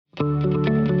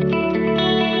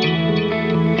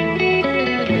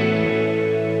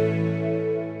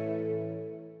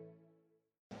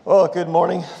Well, good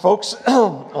morning, folks.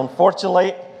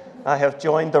 Unfortunately, I have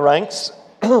joined the ranks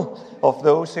of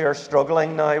those who are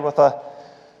struggling now with a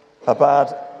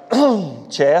bad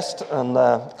chest and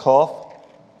cough.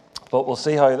 But we'll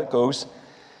see how it goes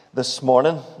this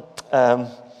morning. To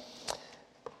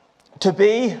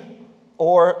be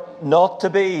or not to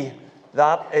be,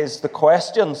 that is the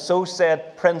question. So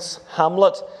said Prince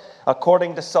Hamlet,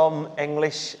 according to some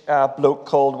English bloke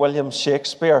called William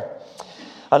Shakespeare.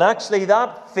 And actually,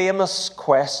 that famous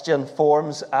question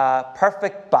forms a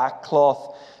perfect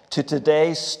backcloth to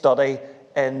today's study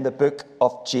in the book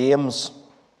of James,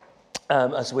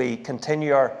 as we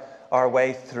continue our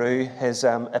way through his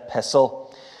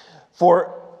epistle.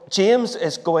 For James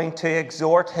is going to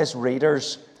exhort his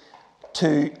readers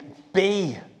to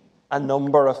be a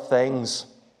number of things.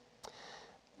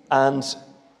 And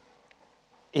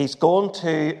he's going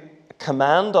to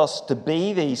command us to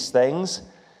be these things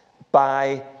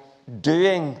by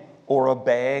doing or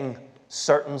obeying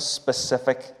certain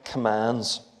specific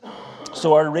commands.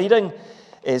 So our reading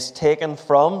is taken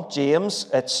from James.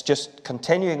 It's just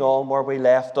continuing on where we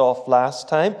left off last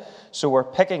time. So we're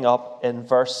picking up in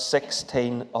verse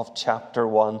 16 of chapter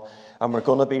 1, and we're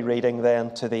going to be reading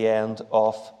then to the end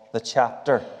of the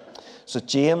chapter. So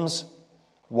James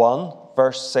 1,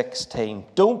 verse 16.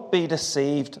 Don't be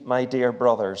deceived, my dear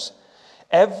brothers.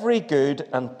 Every good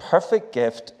and perfect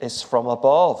gift is from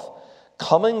above,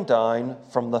 coming down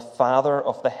from the Father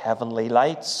of the heavenly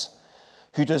lights,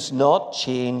 who does not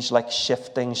change like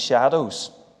shifting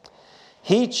shadows.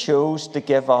 He chose to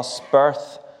give us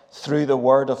birth through the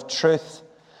word of truth,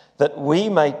 that we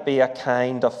might be a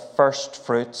kind of first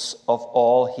fruits of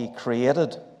all he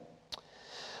created.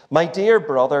 My dear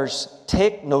brothers,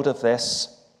 take note of this.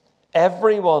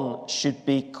 Everyone should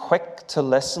be quick to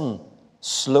listen,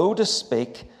 slow to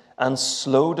speak, and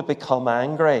slow to become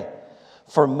angry.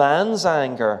 For man's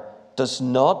anger does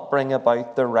not bring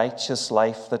about the righteous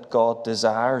life that God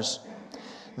desires.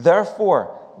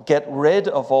 Therefore, get rid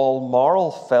of all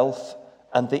moral filth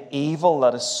and the evil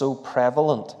that is so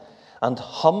prevalent, and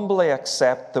humbly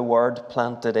accept the word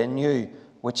planted in you,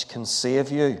 which can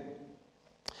save you.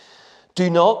 Do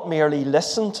not merely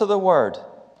listen to the word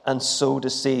and so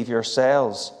deceive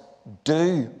yourselves.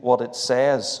 Do what it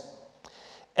says.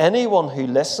 Anyone who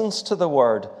listens to the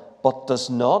word but does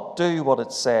not do what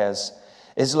it says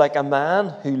is like a man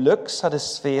who looks at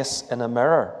his face in a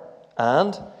mirror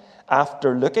and,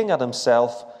 after looking at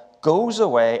himself, goes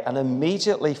away and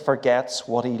immediately forgets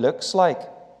what he looks like.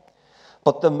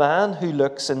 But the man who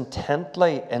looks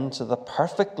intently into the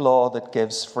perfect law that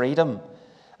gives freedom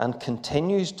and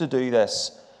continues to do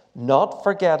this, not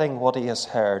forgetting what he has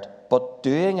heard, but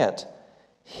doing it,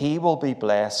 he will be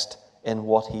blessed in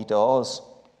what he does.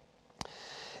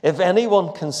 If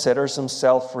anyone considers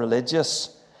himself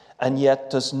religious and yet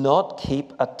does not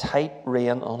keep a tight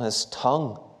rein on his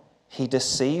tongue, he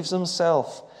deceives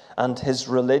himself, and his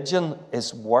religion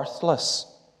is worthless.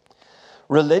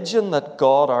 Religion that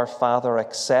God our Father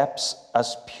accepts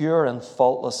as pure and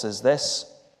faultless is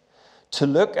this: to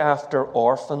look after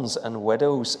orphans and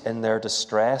widows in their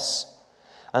distress,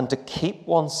 and to keep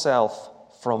oneself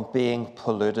from being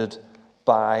polluted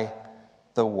by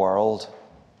the world.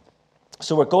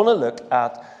 So we're going to look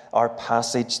at our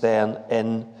passage then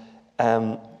in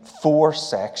 4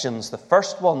 sections. The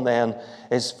first one then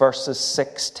is verses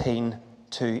 16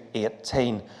 to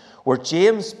 18, where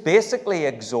James basically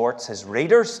exhorts his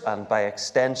readers, and by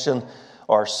extension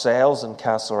ourselves in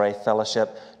Castlereagh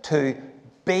Fellowship, to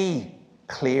be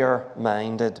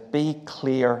clear-minded. Be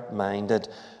clear-minded.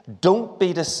 Don't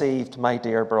be deceived, my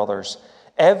dear brothers.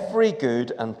 Every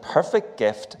good and perfect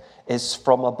gift is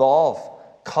from above,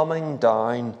 coming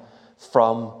down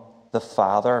from the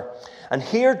Father. And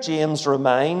here James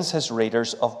reminds his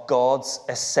readers of God's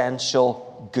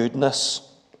essential goodness.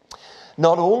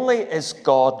 Not only is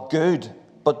God good,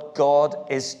 but God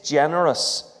is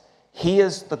generous. He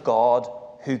is the God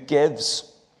who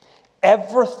gives.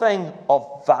 Everything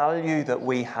of value that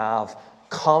we have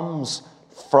comes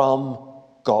from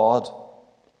God.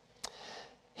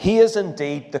 He is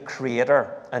indeed the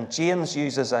Creator, and James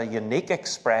uses a unique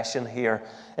expression here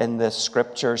in the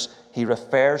Scriptures. He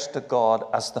refers to God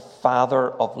as the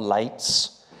Father of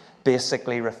lights,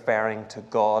 basically referring to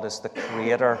God as the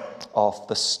Creator of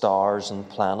the stars and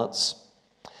planets.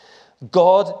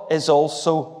 God is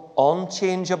also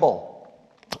unchangeable.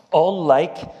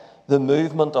 Unlike the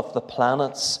movement of the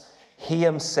planets, He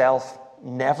Himself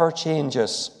never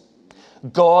changes.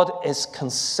 God is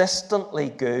consistently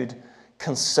good,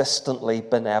 consistently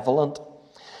benevolent.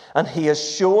 And He has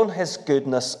shown His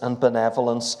goodness and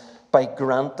benevolence by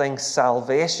granting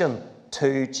salvation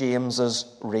to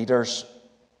James's readers.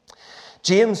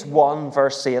 James 1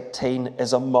 verse 18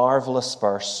 is a marvelous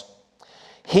verse.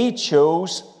 He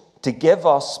chose to give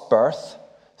us birth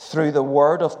through the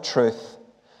word of truth,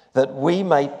 that we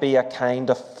might be a kind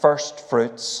of first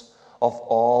fruits of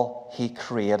all he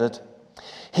created.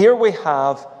 Here we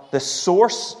have the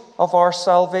source of our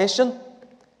salvation.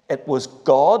 It was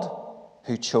God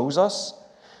who chose us.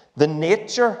 The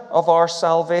nature of our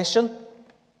salvation,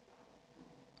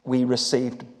 we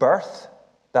received birth.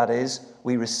 That is,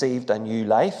 we received a new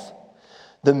life.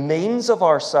 The means of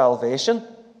our salvation,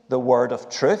 the word of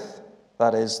truth,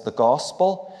 that is, the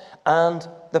gospel. And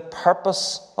the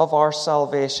purpose of our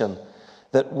salvation,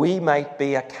 that we might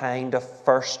be a kind of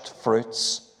first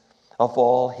fruits of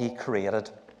all he created.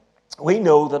 We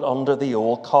know that under the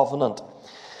Old Covenant,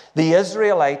 the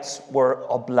Israelites were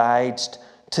obliged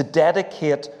to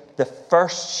dedicate the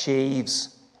first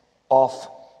sheaves of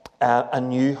a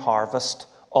new harvest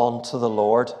unto the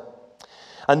Lord.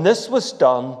 And this was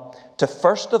done to,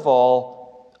 first of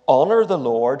all, honour the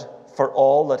Lord for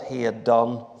all that he had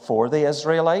done for the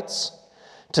Israelites.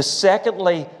 To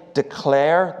secondly,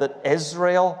 declare that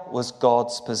Israel was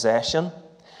God's possession.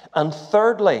 And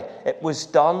thirdly, it was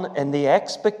done in the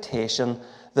expectation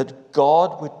that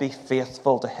God would be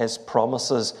faithful to his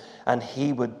promises and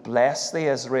he would bless the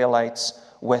Israelites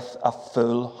with a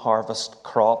full harvest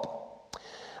crop.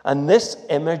 And this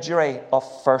imagery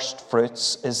of first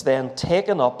fruits is then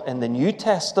taken up in the New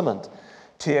Testament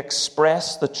to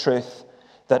express the truth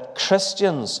that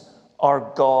Christians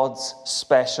are God's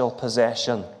special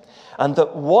possession, and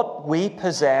that what we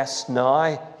possess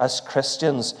now as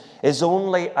Christians is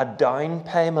only a down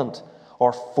payment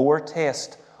or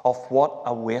foretaste of what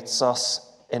awaits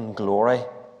us in glory.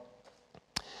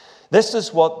 This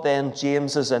is what then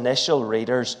James's initial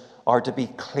readers are to be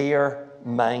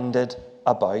clear-minded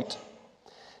about.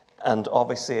 And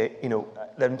obviously,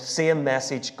 the same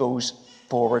message goes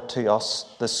forward to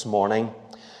us this morning.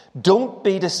 Don't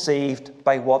be deceived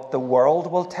by what the world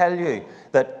will tell you,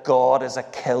 that God is a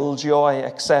killjoy,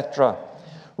 etc.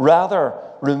 Rather,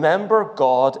 remember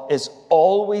God is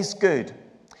always good,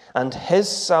 and his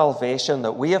salvation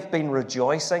that we have been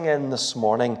rejoicing in this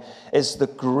morning is the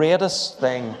greatest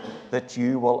thing that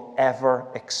you will ever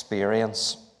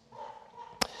experience.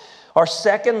 Our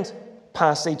second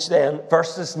passage then,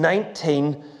 verses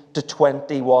 19 to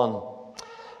 21.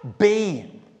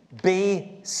 Be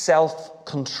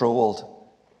self-controlled.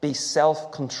 Be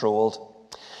self-controlled.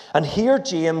 And here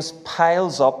James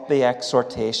piles up the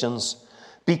exhortations.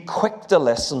 Be quick to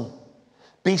listen.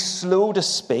 Be slow to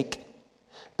speak.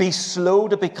 Be slow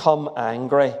to become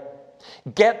angry.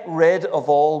 Get rid of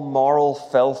all moral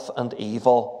filth and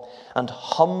evil, and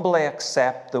humbly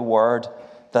accept the word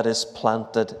that is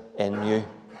planted in you.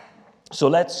 So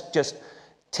let's just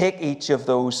take each of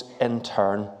those in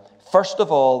turn. First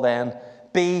of all then,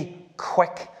 be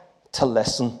quick to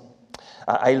listen.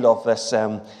 I love this.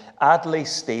 Adlai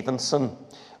Stevenson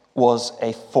was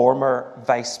a former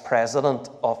vice president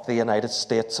of the United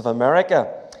States of America.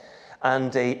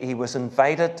 And he was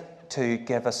invited to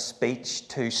give a speech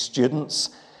to students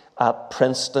at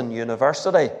Princeton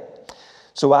University.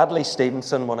 So Adlai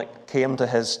Stevenson, when it came to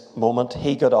his moment,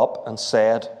 he got up and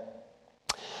said,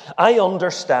 "I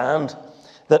understand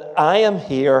that I am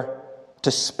here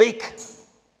to speak,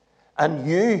 and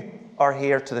you are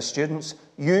here," to the students,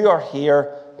 "you are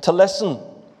here to listen.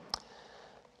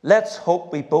 Let's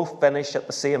hope we both finish at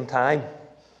the same time."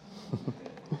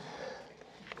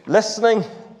 Listening,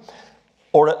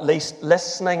 or at least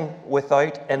listening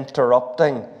without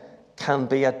interrupting, can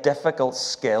be a difficult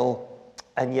skill,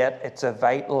 and yet it's a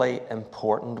vitally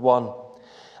important one.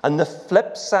 And the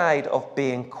flip side of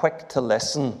being quick to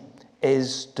listen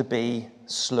is to be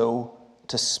slow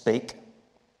to speak.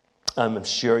 I'm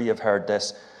sure you've heard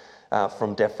this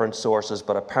from different sources,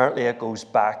 but apparently it goes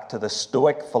back to the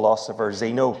Stoic philosopher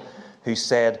Zeno, who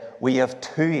said, "We have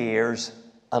 2 ears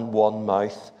and 1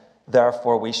 mouth,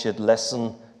 therefore we should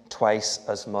listen twice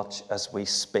as much as we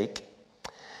speak."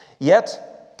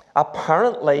 Yet,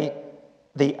 apparently,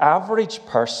 the average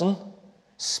person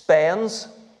spends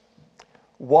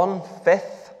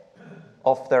 1/5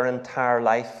 of their entire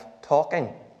life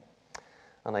talking.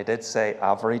 And I did say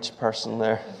average person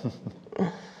there.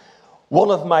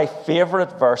 One of my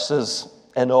favourite verses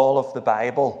in all of the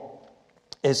Bible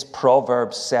is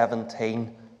Proverbs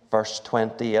 17, verse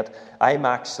 28. I'm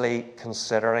actually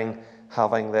considering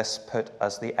having this put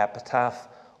as the epitaph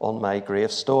on my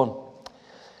gravestone.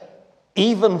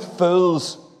 "Even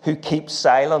fools who keep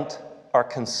silent are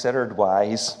considered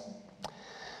wise."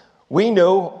 We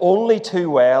know only too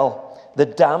well the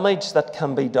damage that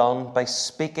can be done by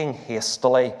speaking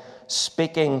hastily,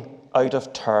 speaking out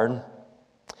of turn.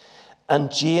 And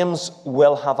James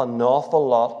will have an awful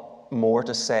lot more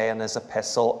to say in his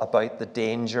epistle about the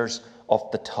dangers of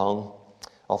the tongue,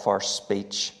 of our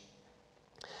speech.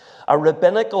 A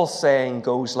rabbinical saying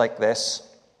goes like this: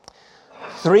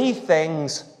 3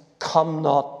 things come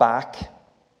not back: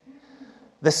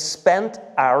 the spent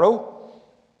arrow,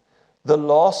 the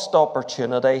lost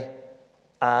opportunity,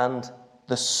 and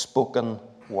the spoken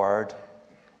word.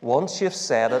 Once you've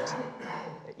said it,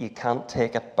 you can't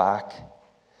take it back.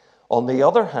 On the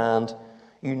other hand,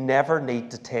 you never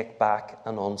need to take back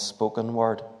an unspoken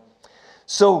word.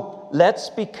 So let's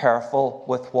be careful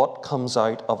with what comes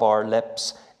out of our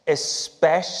lips,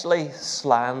 especially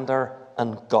slander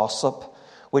and gossip,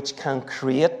 which can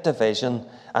create division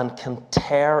and can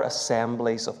tear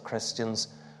assemblies of Christians,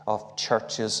 of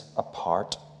churches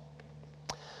apart.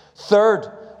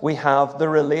 Third, we have the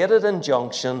related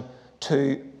injunction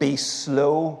to be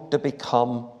slow to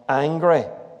become angry.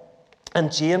 And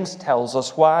James tells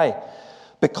us why.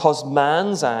 Because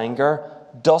man's anger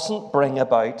doesn't bring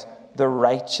about the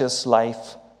righteous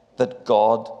life that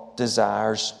God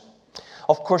desires.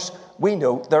 Of course, we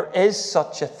know there is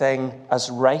such a thing as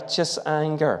righteous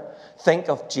anger. Think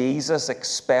of Jesus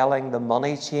expelling the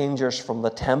money changers from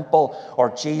the temple,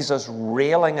 or Jesus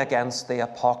railing against the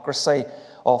hypocrisy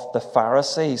of the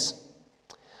Pharisees.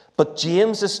 But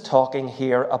James is talking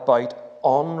here about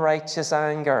unrighteous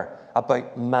anger,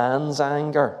 about man's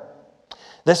anger.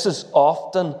 This is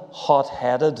often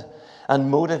hot-headed and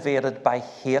motivated by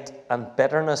hate and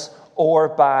bitterness, or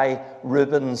by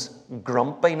Reuben's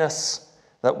grumpiness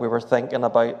that we were thinking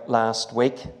about last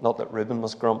week. Not that Reuben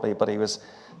was grumpy, but he was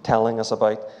telling us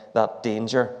about that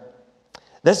danger.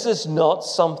 This is not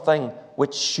something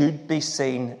which should be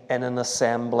seen in an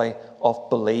assembly of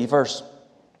believers.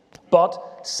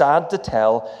 But, sad to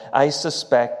tell, I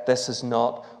suspect this has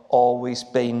not always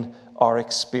been our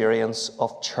experience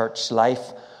of church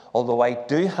life. Although I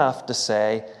do have to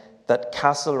say that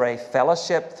Castlereagh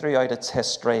Fellowship throughout its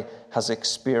history has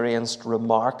experienced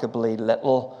remarkably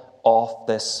little of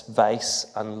this vice,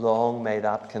 and long may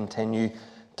that continue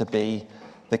to be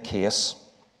the case.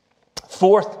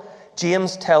 Fourth,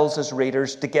 James tells his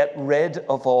readers to get rid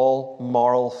of all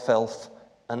moral filth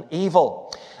and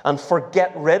evil. And for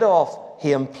get rid of,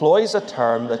 he employs a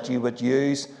term that you would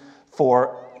use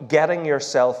for getting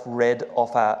yourself rid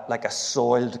of a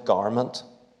soiled garment.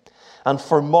 And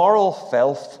for moral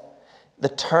filth, the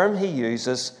term he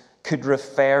uses could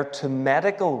refer to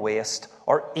medical waste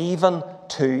or even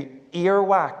to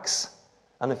earwax.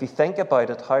 And if you think about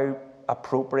it, how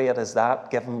appropriate is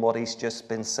that, given what he's just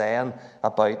been saying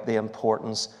about the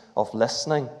importance of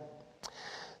listening?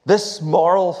 This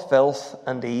moral filth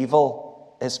and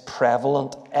evil is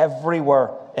prevalent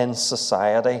everywhere in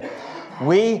society.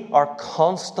 We are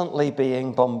constantly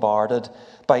being bombarded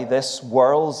by this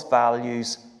world's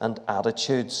values and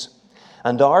attitudes.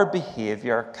 And our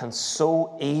behaviour can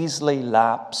so easily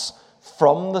lapse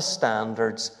from the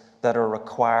standards that are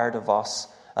required of us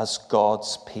as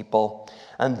God's people.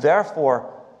 And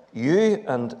therefore, you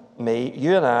and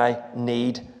I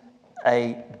need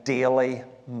a daily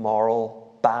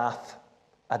moral bath.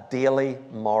 A daily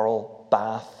moral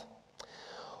bath.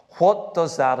 What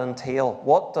does that entail?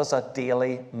 What does a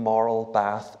daily moral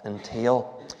bath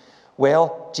entail?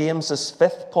 Well, James's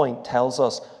 5th point tells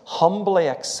us, humbly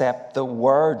accept the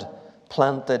word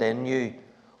planted in you,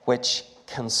 which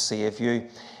can save you.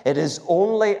 It is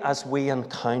only as we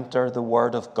encounter the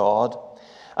word of God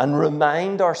and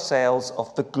remind ourselves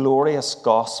of the glorious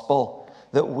gospel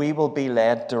that we will be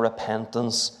led to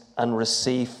repentance and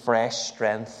receive fresh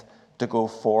strength to go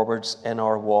forwards in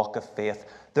our walk of faith.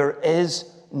 There is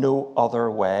no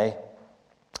other way.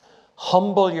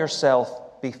 Humble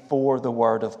yourself before the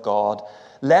word of God.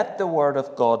 Let the word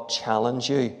of God challenge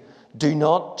you. Do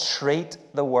not treat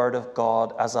the word of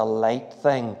God as a light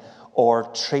thing or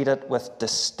treat it with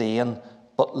disdain,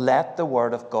 but let the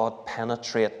word of God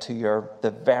penetrate to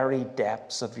the very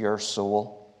depths of your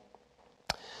soul.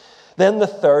 Then the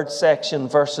 3rd section,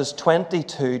 verses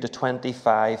 22 to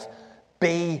 25.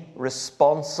 Be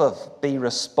responsive. Be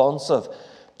responsive.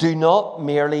 Do not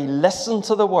merely listen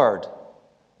to the word.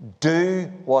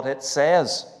 Do what it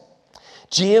says.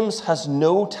 James has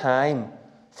no time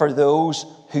for those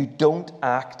who don't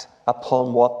act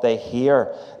upon what they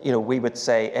hear. We would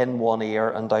say in one ear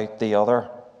and out the other.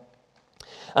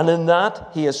 And in that,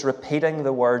 he is repeating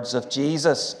the words of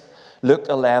Jesus. Luke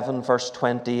 11, verse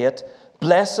 28.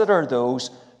 Blessed are those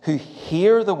who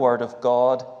hear the word of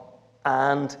God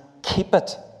and keep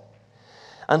it.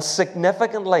 And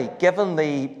significantly, given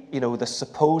the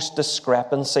supposed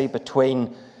discrepancy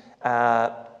between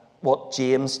what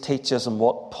James teaches and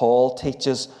what Paul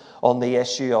teaches on the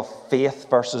issue of faith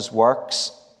versus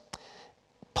works.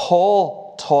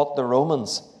 Paul taught the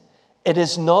Romans, it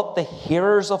is not the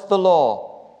hearers of the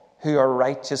law who are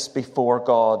righteous before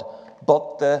God,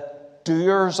 but the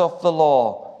doers of the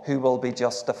law who will be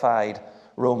justified.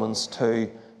 Romans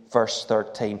 2, verse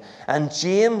 13. And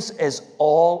James is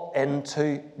all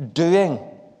into doing.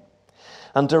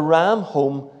 And to ram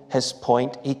home his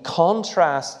point, he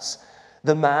contrasts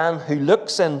the man who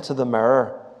looks into the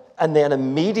mirror and then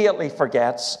immediately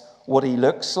forgets what he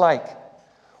looks like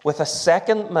with a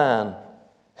second man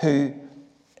who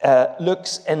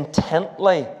looks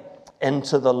intently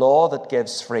into the law that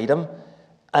gives freedom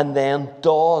and then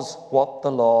does what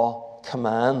the law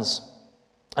commands.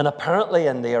 And apparently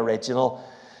in the original,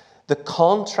 the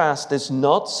contrast is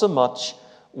not so much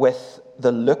with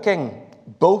the looking.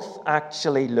 Both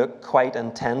actually look quite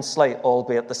intensely,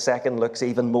 albeit the second looks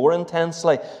even more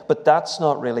intensely. But that's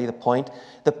not really the point.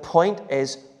 The point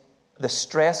is the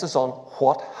stress is on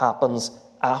what happens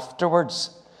afterwards.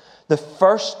 The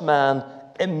first man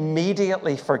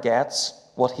immediately forgets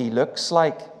what he looks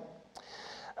like.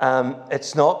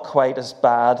 It's not quite as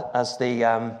bad as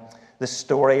the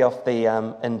story of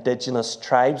the indigenous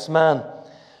tribesman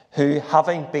who,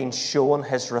 having been shown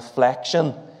his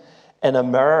reflection in a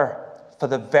mirror for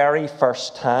the very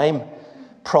first time,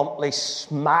 promptly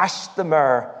smashed the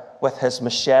mirror with his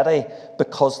machete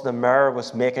because the mirror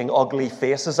was making ugly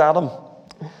faces at him.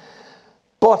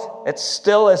 But it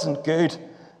still isn't good,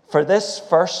 for this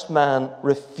first man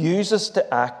refuses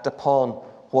to act upon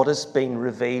what has been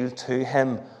revealed to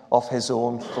him of his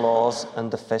own flaws and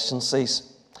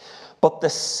deficiencies. But the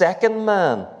second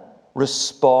man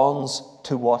responds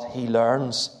to what he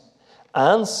learns,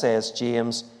 and, says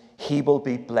James, he will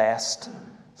be blessed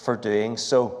for doing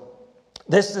so.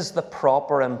 This is the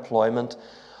proper employment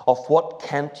of what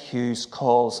Kent Hughes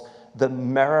calls the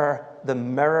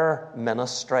mirror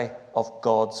ministry of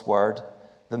God's Word.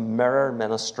 The mirror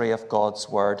ministry of God's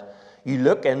Word. You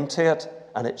look into it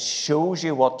and it shows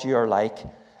you what you're like,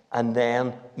 and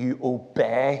then you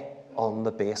obey on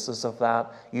the basis of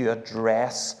that. You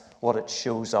address what it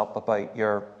shows up about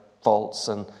your faults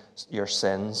and your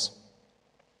sins.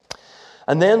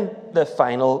 And then the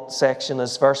final section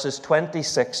is verses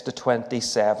 26 to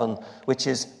 27, which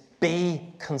is be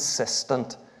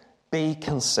consistent. Be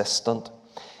consistent.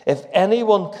 If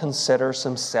anyone considers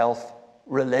himself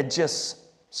religious,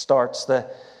 starts the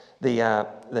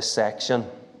section.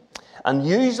 And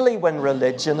usually when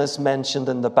religion is mentioned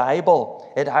in the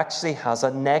Bible, it actually has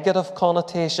a negative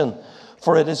connotation,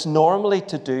 for it is normally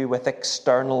to do with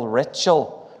external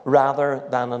ritual rather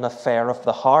than an affair of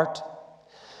the heart.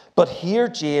 But here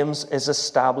James is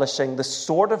establishing the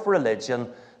sort of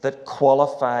religion that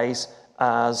qualifies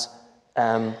as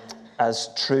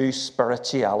true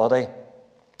spirituality.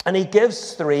 And he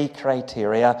gives 3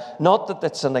 criteria, not that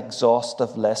it's an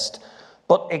exhaustive list,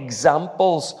 but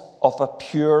examples of a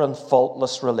pure and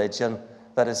faultless religion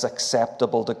that is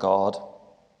acceptable to God.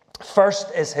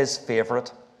 First is his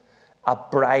favourite, a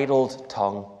bridled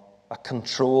tongue, a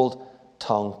controlled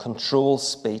tongue, controlled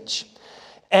speech.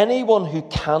 Anyone who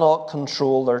cannot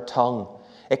control their tongue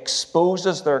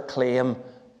exposes their claim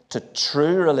to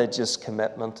true religious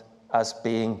commitment as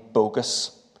being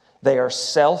bogus. They are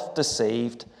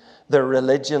self-deceived. Their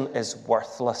religion is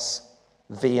worthless,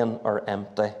 vain, or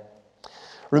empty.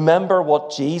 Remember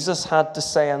what Jesus had to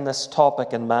say on this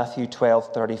topic in Matthew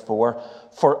 12:34.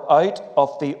 For out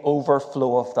of the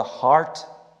overflow of the heart,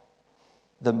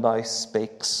 the mouth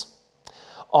speaks.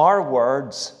 Our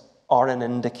words are an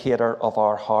indicator of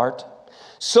our heart.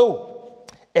 So,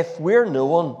 if we're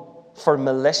known for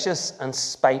malicious and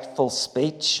spiteful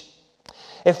speech,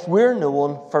 if we're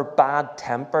known for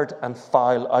bad-tempered and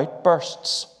foul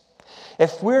outbursts,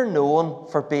 if we're known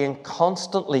for being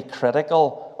constantly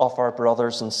critical of our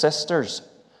brothers and sisters,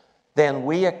 then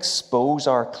we expose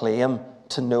our claim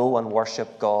to know and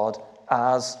worship God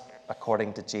as,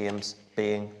 according to James,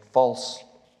 being false.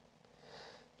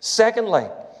 Secondly,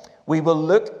 we will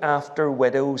look after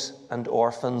widows and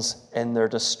orphans in their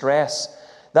distress.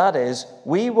 That is,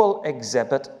 we will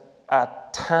exhibit a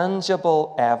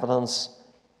tangible evidence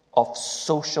of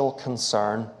social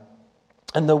concern.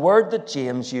 And the word that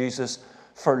James uses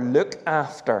for look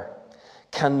after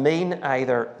can mean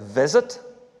either visit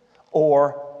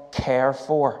or care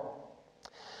for.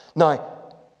 Now,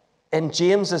 in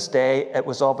James's day, it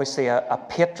was obviously a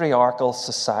patriarchal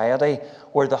society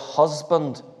where the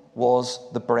husband was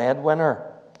the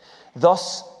breadwinner.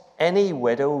 Thus, any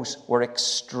widows were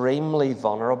extremely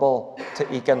vulnerable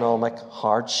to economic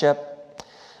hardship.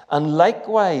 And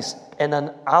likewise, in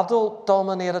an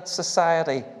adult-dominated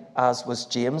society, as was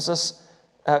James's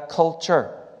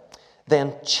culture,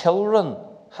 then children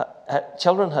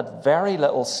had very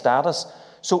little status.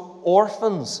 So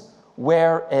orphans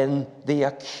were in the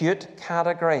acute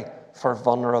category for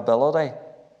vulnerability.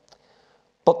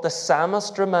 But the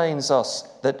psalmist reminds us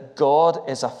that God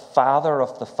is a father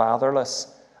of the fatherless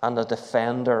and a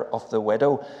defender of the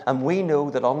widow. And we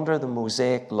know that under the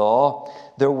Mosaic law,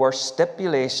 there were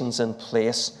stipulations in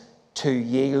place to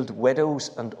yield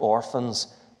widows and orphans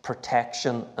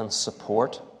protection and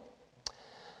support.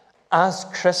 As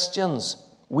Christians,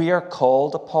 we are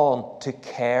called upon to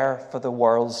care for the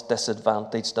world's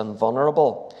disadvantaged and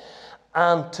vulnerable,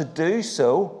 and to do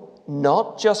so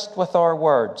not just with our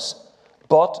words,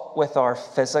 but with our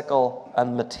physical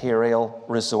and material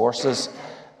resources.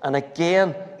 And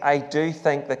again, I do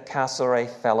think that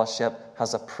Castlereagh Fellowship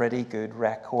has a pretty good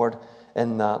record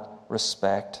in that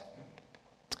respect.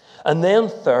 And then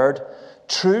third,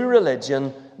 true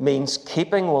religion means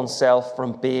keeping oneself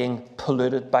from being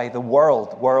polluted by the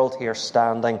world. World here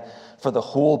standing for the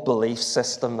whole belief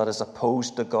system that is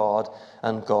opposed to God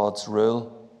and God's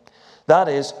rule. That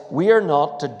is, we are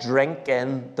not to drink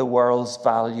in the world's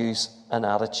values and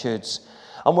attitudes.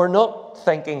 And we're not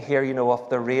thinking here, of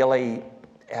the really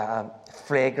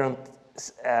flagrant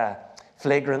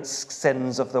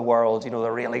sins of the world,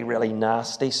 the really, really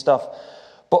nasty stuff.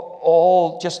 But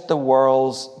all just the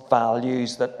world's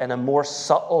values that in a more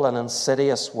subtle and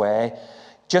insidious way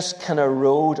just can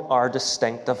erode our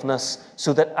distinctiveness,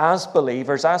 so that as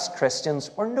believers, as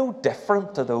Christians, we're no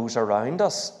different to those around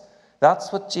us.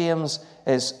 That's what James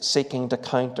is seeking to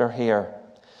counter here.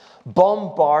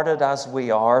 Bombarded as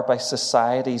we are by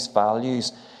society's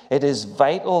values, it is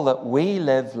vital that we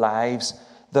live lives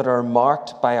that are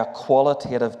marked by a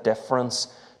qualitative difference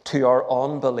to our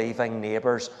unbelieving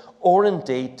neighbours, or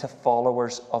indeed to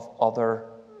followers of other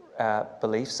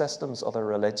belief systems, other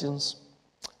religions.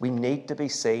 We need to be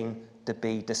seen to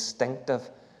be distinctive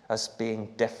as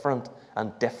being different,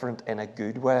 and different in a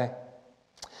good way.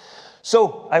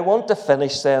 So I want to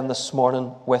finish then this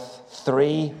morning with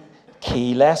 3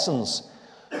 key lessons.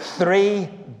 3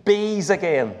 B's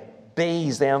again.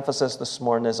 B's, the emphasis this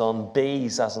morning is on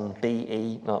B's, as in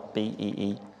B-E, not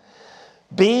B-E-E.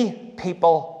 Be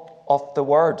people of the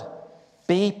Word.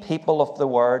 Be people of the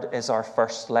Word is our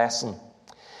first lesson.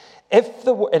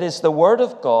 It is the Word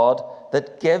of God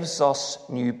that gives us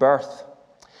new birth.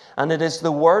 And it is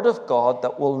the Word of God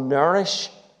that will nourish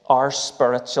our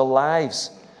spiritual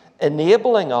lives,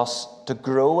 enabling us to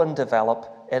grow and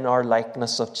develop in our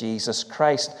likeness of Jesus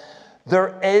Christ.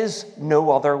 There is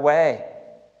no other way,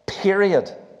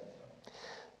 period.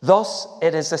 Thus,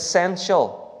 it is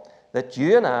essential that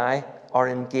you and I are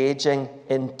engaging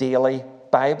in daily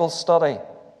Bible study.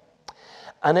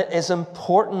 And it is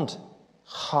important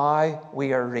how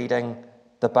we are reading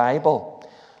the Bible.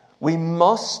 We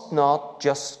must not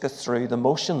just go through the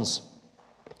motions.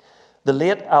 The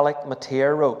late Alec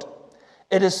Motyer wrote,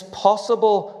 "It is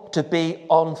possible to be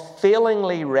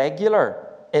unfailingly regular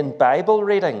in Bible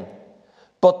reading,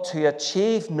 but to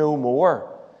achieve no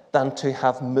more than to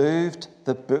have moved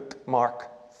the bookmark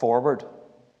forward.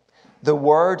 The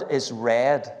word is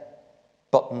read,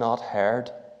 but not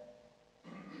heard."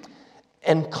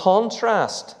 In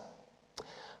contrast,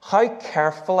 how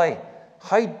carefully,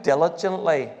 how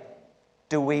diligently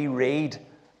do we read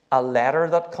a letter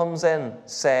that comes in,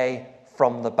 say,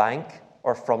 from the bank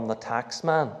or from the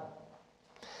taxman?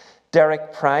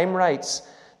 Derek Prime writes,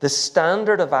 "The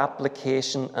standard of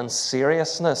application and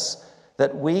seriousness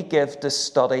that we give to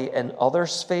study in other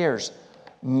spheres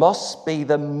must be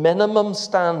the minimum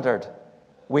standard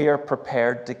we are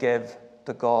prepared to give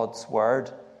to God's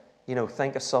Word."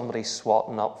 Think of somebody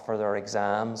swatting up for their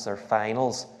exams, their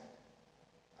finals,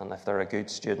 and if they're a good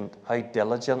student, how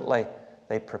diligently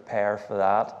they prepare for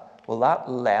that. Well, that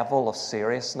level of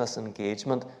seriousness,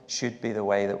 engagement, should be the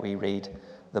way that we read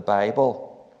the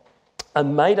Bible.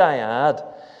 And might I add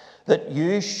that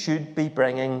you should be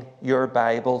bringing your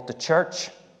Bible to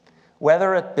church,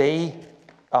 whether it be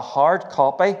a hard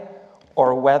copy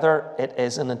or whether it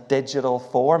is in a digital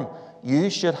form. You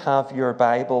should have your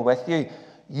Bible with you.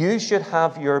 You should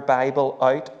have your Bible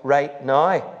out right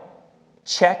now,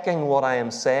 checking what I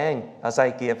am saying as I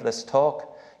give this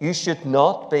talk. You should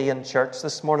not be in church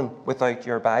this morning without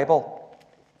your Bible.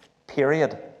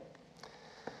 Period.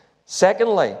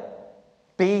 Secondly,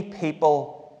 be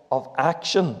people of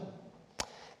action.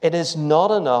 It is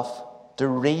not enough to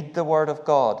read the Word of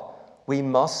God. We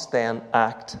must then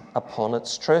act upon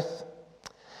its truth.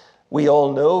 We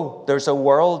all know there's a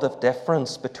world of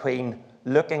difference between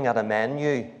looking at a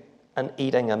menu and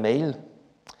eating a meal.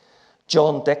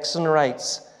 John Dixon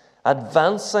writes,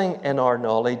 "Advancing in our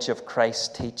knowledge of Christ's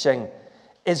teaching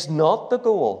is not the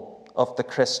goal of the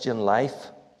Christian life.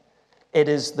 It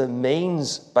is the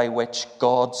means by which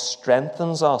God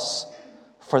strengthens us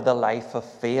for the life of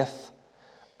faith,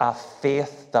 a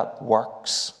faith that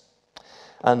works.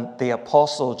 And the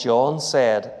Apostle John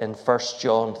said in 1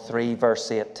 John 3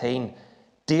 verse 18,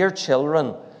 "Dear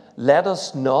children, let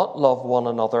us not love one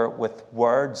another with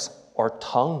words or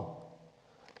tongue,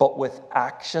 but with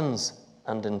actions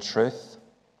and in truth."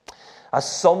 As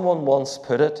someone once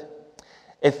put it,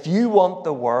 if you want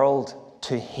the world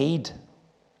to heed,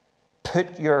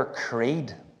 put your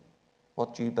creed,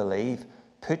 what you believe,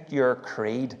 put your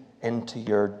creed into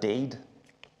your deed.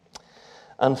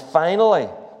 And finally,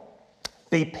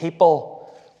 be people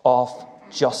of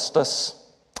justice.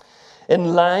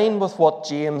 In line with what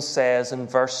James says in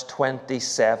verse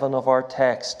 27 of our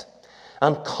text,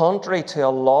 and contrary to a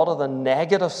lot of the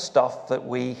negative stuff that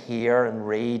we hear and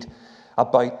read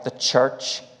about the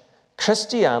church,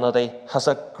 Christianity has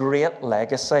a great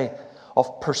legacy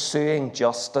of pursuing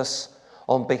justice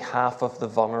on behalf of the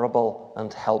vulnerable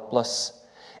and helpless.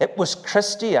 It was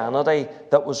Christianity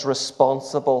that was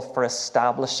responsible for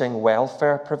establishing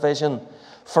welfare provision,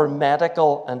 for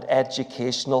medical and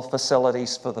educational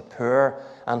facilities for the poor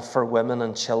and for women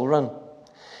and children.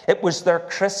 It was their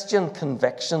Christian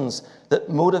convictions that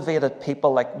motivated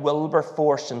people like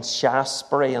Wilberforce and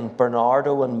Shaftesbury and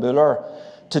Bernardo and Muller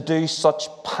to do such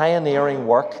pioneering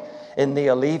work in the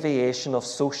alleviation of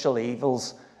social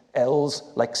ills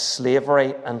like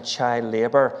slavery and child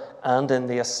labour, and in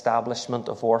the establishment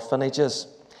of orphanages.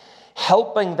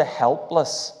 Helping the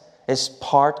helpless is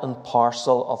part and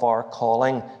parcel of our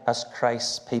calling as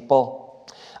Christ's people.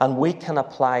 And we can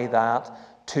apply that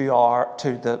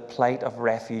to the plight of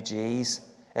refugees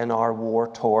in our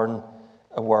war-torn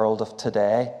world of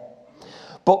today.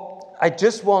 But I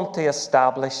just want to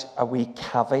establish a wee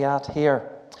caveat here,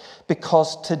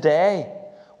 because today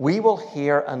we will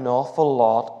hear an awful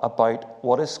lot about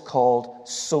what is called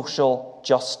social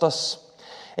justice.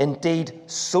 Indeed,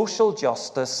 social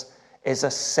justice is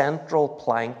a central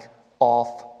plank of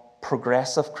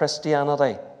progressive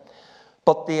Christianity.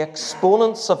 But the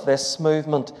exponents of this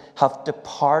movement have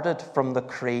departed from the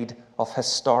creed of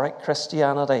historic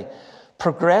Christianity.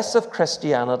 Progressive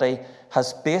Christianity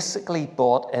has basically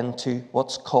bought into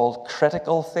what's called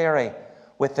critical theory,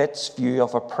 with its view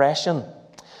of oppression.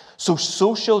 So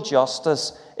social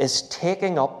justice is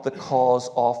taking up the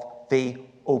cause of the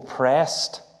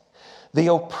oppressed. The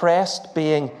oppressed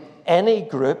being any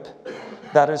group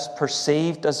that is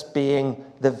perceived as being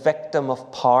the victim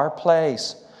of power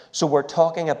plays. So we're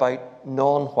talking about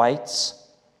non-whites,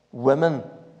 women,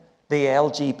 the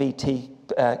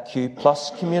LGBTQ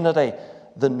plus community,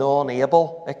 the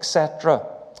non-able, etc.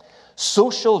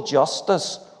 Social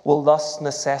justice will thus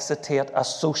necessitate a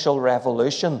social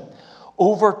revolution,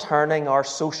 overturning our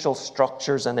social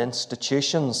structures and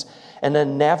institutions in a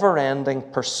never-ending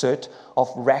pursuit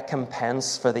of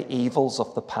recompense for the evils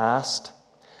of the past.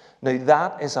 Now,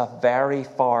 that is a very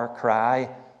far cry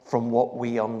from what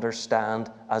we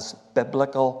understand as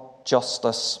biblical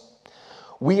justice.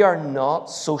 We are not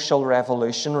social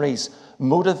revolutionaries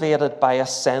motivated by a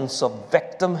sense of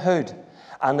victimhood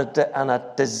and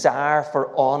a desire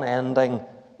for unending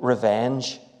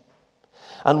revenge.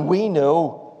 And we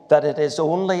know that it is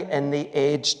only in the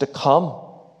age to come,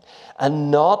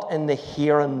 and not in the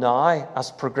here and now,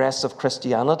 as progressive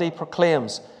Christianity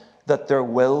proclaims, that there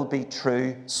will be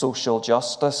true social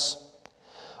justice.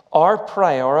 Our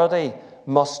priority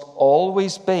must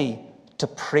always be to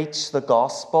preach the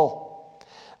gospel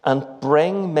and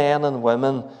bring men and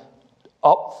women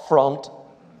up front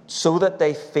so that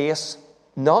they face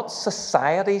not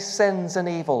society's sins and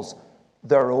evils,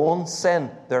 their own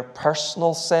sin, their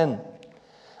personal sin,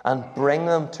 and bring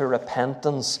them to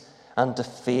repentance and to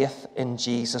faith in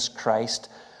Jesus Christ.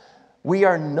 We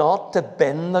are not to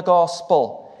bin the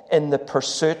gospel in the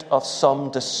pursuit of some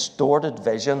distorted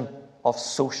vision of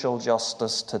social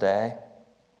justice today.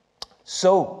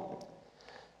 So,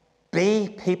 be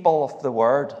people of the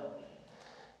word,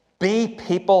 be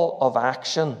people of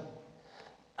action,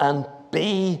 and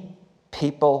be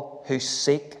people who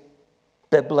seek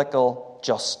biblical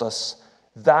justice.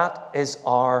 That is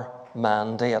our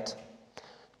mandate.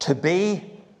 To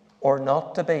be or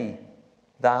not to be,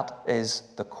 that is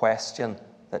the question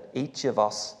that each of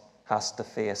us has to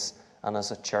face, and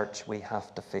as a church we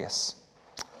have to face.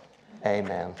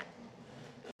 Amen.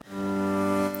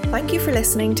 Thank you for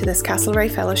listening to this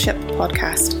Castlereagh Fellowship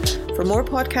podcast. For more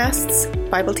podcasts,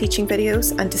 Bible teaching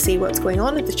videos, and to see what's going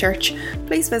on at the church,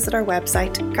 please visit our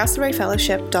website,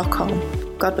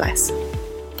 castlereaghfellowship.com. God bless.